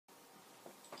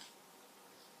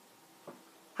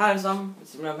Hej alle sammen,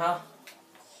 simpelthen her.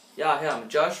 Jeg er her med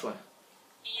Joshua.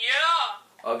 Ja!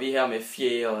 Og vi er her med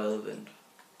 4. advent.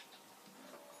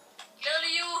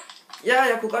 Glædelig jul! Ja,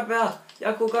 jeg kunne godt være.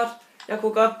 Jeg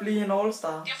kunne godt blive en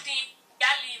all-star. Det er fordi, jeg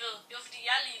er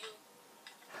livet.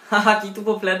 Haha, gik du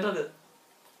på planterne?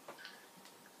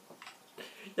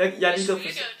 Jeg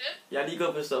er lige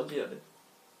gået på zombierne.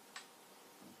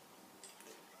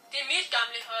 Det er mit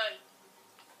gamle hold.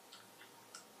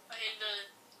 For helvede.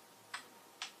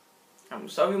 Jamen,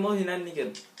 så er vi mod hinanden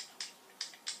igen.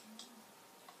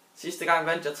 Sidste gang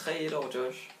vandt jeg 3-1 over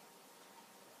Josh.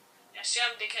 Jeg ser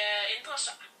om det kan ændre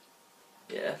sig.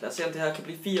 Ja, lad os se om det her kan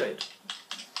blive 4-1. Hvad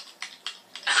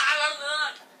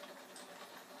nederen?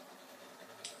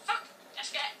 Fuck, jeg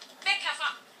skal væk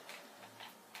herfra.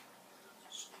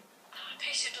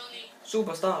 Pisse dødelig.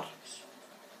 Super start.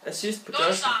 Assist på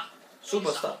Joshua.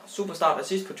 Super start.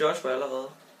 Assist på Joshua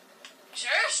allerede.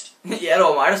 Seriøst? Ja, det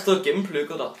var mig, der stod og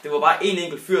gennemplukket dig. Det var bare en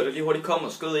enkelt fyr, der lige hurtigt kom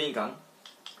og skød en gang.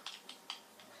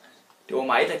 Det var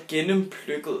mig, der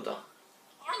gennemplukkede dig.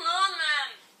 Hvor er du nederen,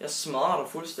 mand? Jeg smadrer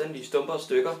dig fuldstændig i stumper og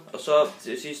stykker, og så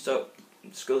til sidst så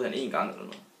skød han en gang eller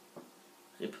noget.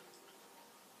 Rip.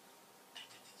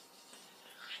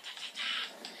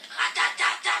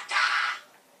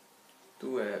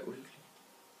 Du er uhyggelig.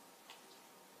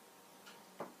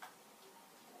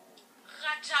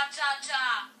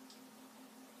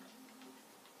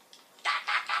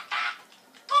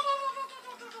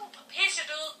 Pisse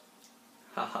død.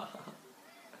 Haha.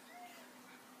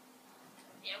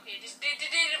 Ja, okay, det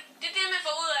er det, man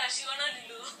får ud af at sige underlig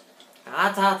lyd.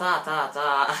 Og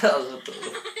så døde du.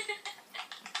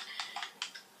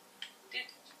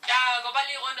 Jeg går bare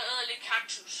lige rundt og æder lidt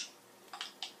kaktus.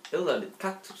 Æder lidt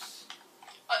kaktus.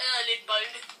 Og æder lidt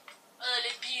bolde. Og æder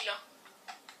lidt biler.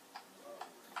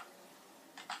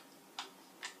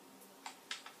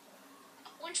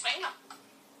 Uden springer.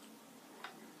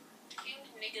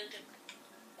 Ingen nikkede dem.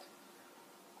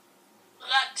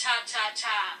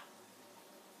 Ratatata.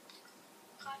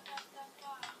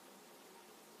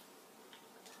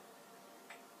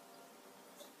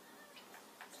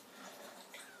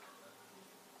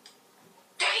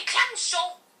 Det er ikke klam så.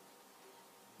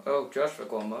 Joshua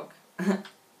går amok.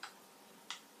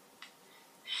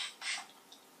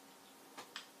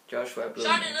 Joshua er blevet...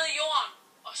 Så er det nede i jorden.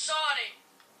 Og så er det...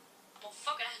 Hvor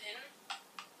fuck er han henne?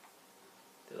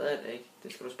 Det ved jeg da ikke.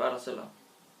 Det skal du spørge dig selv om.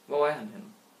 Hvor er han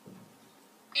henne?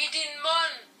 I din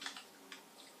mund.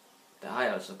 Der har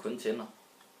jeg altså kun tænder.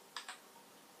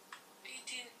 I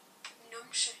din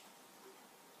numse.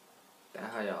 Der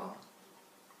har jeg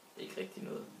ikke rigtig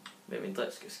noget. Hvem mindre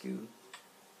jeg skal skide.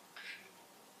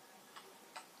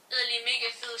 Æder lige mega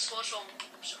fed sportsvogn.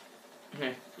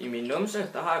 I min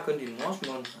numse, der har jeg kun din mors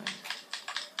mund.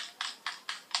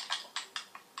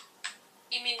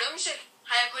 I min numse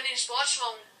har jeg kun en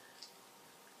sportsvogn.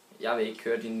 Jeg vil ikke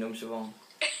køre din numsevogn.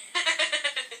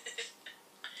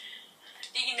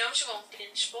 Ikke en numsevogn, det er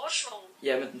en sportsvogn.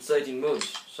 Ja, men den sidder i din mås,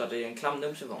 så det er en klam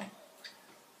numsevogn.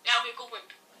 Ja, okay, god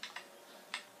point.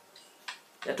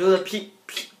 Jeg døde af Det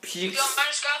var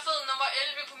bare skaffet nummer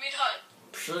 11 på mit hold.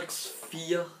 Prix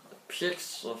 4.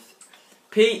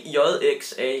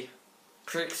 PJXA.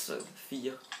 Prix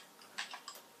 4.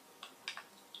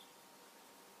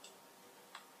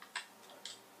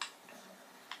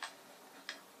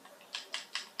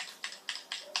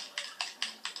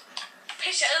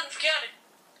 Pisse, jeg æder den forkerte.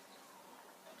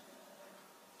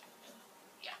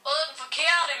 Jeg æder den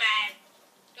forkerte, mand.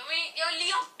 Jeg var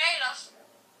lige om bag os.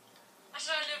 Og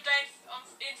så løb der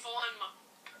en foran mig.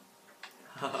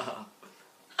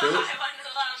 Død. Jeg var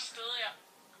nederen og stød, ja.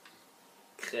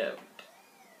 Grimt.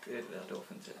 Det var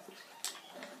fantastisk.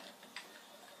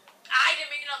 Ej, det er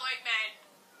Mikkel og ryg, mand.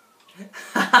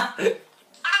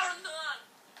 Ej, hvor er du nederen.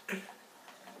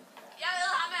 Jeg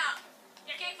æder ham her.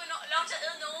 Jeg kan ikke få lov til at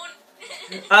æde nogen.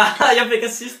 Jeg fik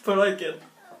assist på dig igen.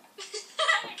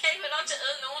 Jeg kan ikke få lov til at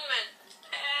æde nogen, mand.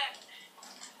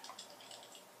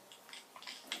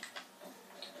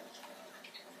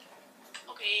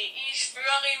 Okay, I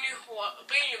spørger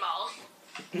rimelig meget.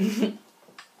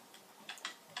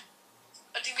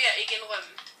 Og det vil jeg ikke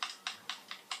indrømme.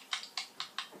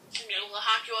 Som jeg allerede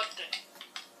har gjort det.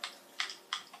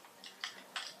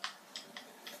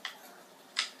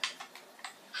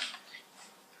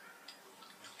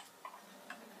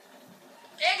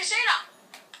 Jeg kan se dig.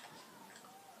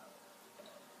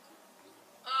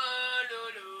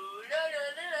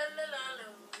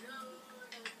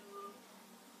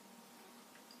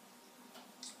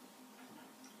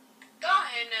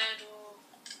 Hvorhen er du?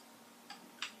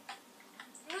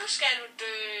 Nu skal du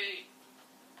dø.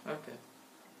 Okay.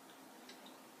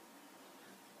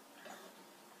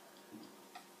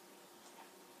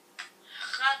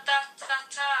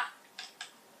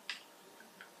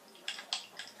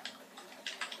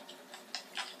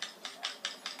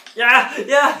 Ja,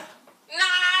 ja.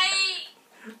 Nej!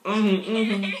 Au, det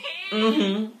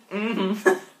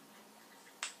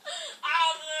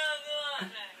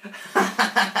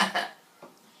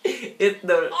 1-0. er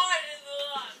nederen. Åh,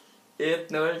 det er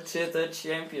nederen. 1-0 til the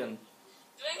champion. Det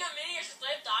var ikke engang meningen, jeg skal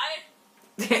dræbe dig.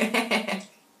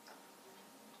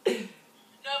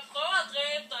 Når jeg prøver at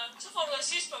dræbe dig, så får du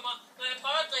assist på mig. Når jeg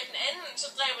prøver at dræbe den anden, så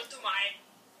dræber du mig.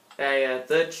 Ja,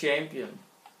 the champion.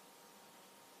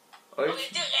 Okay,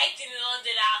 det er rigtig nederen,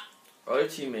 det der.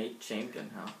 Ultimate champion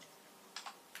her.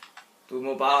 Du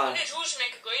må bare... Det er et hus, man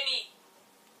kan gå ind i.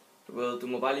 Du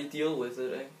må bare lige deal with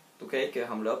it, ikke? Du kan ikke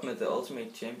hamle op med the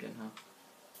ultimate champion her.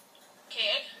 Kan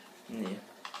jeg ikke? Nej.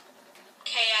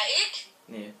 Kan jeg ikke?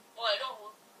 Nej. Hvor er du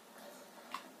overhovedet?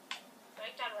 Det var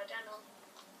ikke der, du var dernede.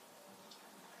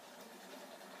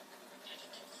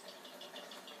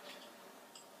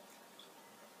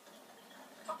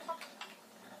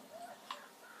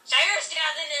 Seriøst, det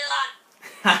er det nederen.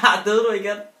 Haha, døde du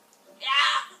igen?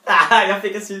 Ja. Jeg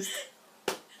fik assist.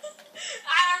 Ej,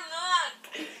 hvor nederen.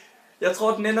 Jeg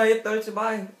tror, den ender 1-0 til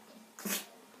mig.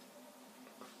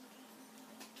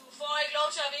 Du får ikke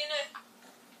lov til at vinde.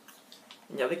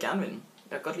 Jeg vil gerne vinde.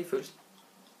 Jeg kan godt lide følelsen.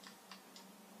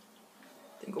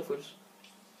 Det er en god følelse.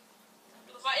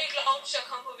 Du får ikke lov til at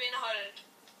komme på vinderholdet.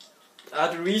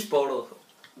 Du respawnede.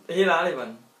 Helt ærligt,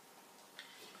 mand.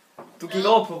 Du gik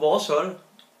over på vores hold.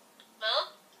 Hvad?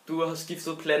 Du har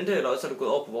skiftet plante, eller også har du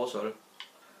gået over på vores hold.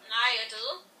 Nej, jeg er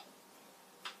døde.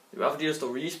 Det er bare fordi, der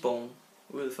står respawn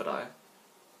ude for dig.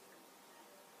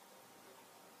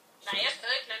 Nej, jeg er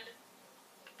stadig plante.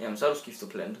 Jamen, så har du skiftet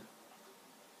plante.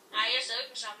 Nej, jeg er stadig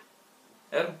den samme.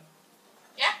 Er du?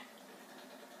 Ja.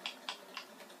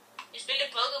 Jeg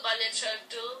spillede brygget bare lidt, så jeg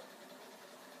døde.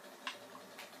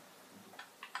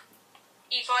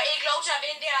 I får ikke lov til at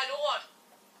vinde det her lort.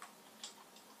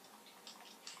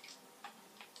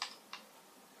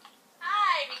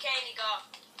 Hej, mekaniker.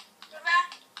 Ved du hvad?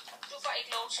 Du får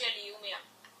ikke lov til at leve mere.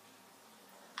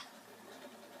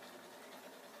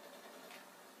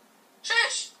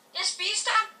 Søs, jeg spiste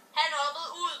ham. Han hoppede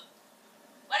ud.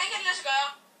 Hvordan kan det lade sig gøre?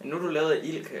 Men nu er du lavet af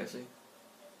ild, kan jeg se.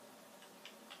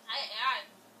 Nej, jeg er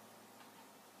ikke.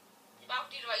 Det er bare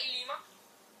fordi, der var ild i mig.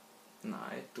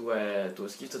 Nej, du har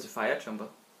skiftet til fire jumper.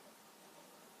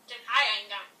 Den har jeg ikke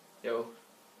engang. Jo.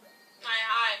 Nej, jeg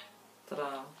har ikke.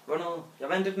 Tada. Vundet. Jeg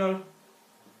vandt 1-0.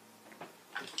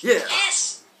 Yeah!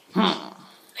 Yes!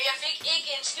 Og jeg fik ikke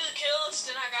en skid kædes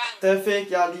den her gang. Der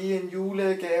fik jeg lige en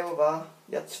julegave, var.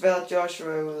 Jeg tvær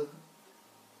Joshua ud.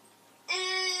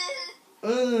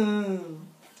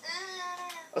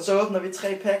 Og så åbner vi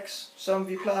 3 packs, som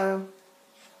vi plejer.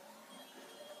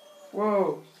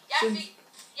 Wow. Jeg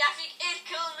fik et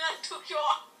kød mere, end du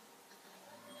gjorde.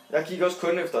 Jeg gik også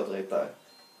kun efter at dræbe dig.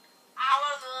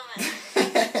 Hvor noget, mand.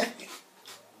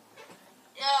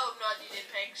 Jeg åbner lige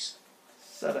lidt packs.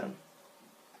 Sådan.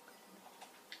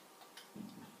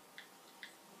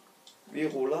 Vi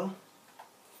ruller.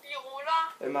 Vi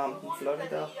ruller. Hvem er ham den flotte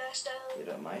der? Jeg er stadig. Det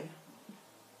er da mig.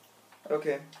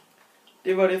 Okay.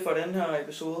 Det var det for den her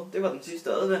episode. Det var den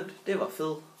sidste advent. Det var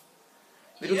fedt.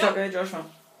 Vil du takke af, Joshua?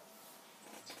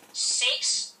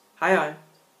 6. Hej hej.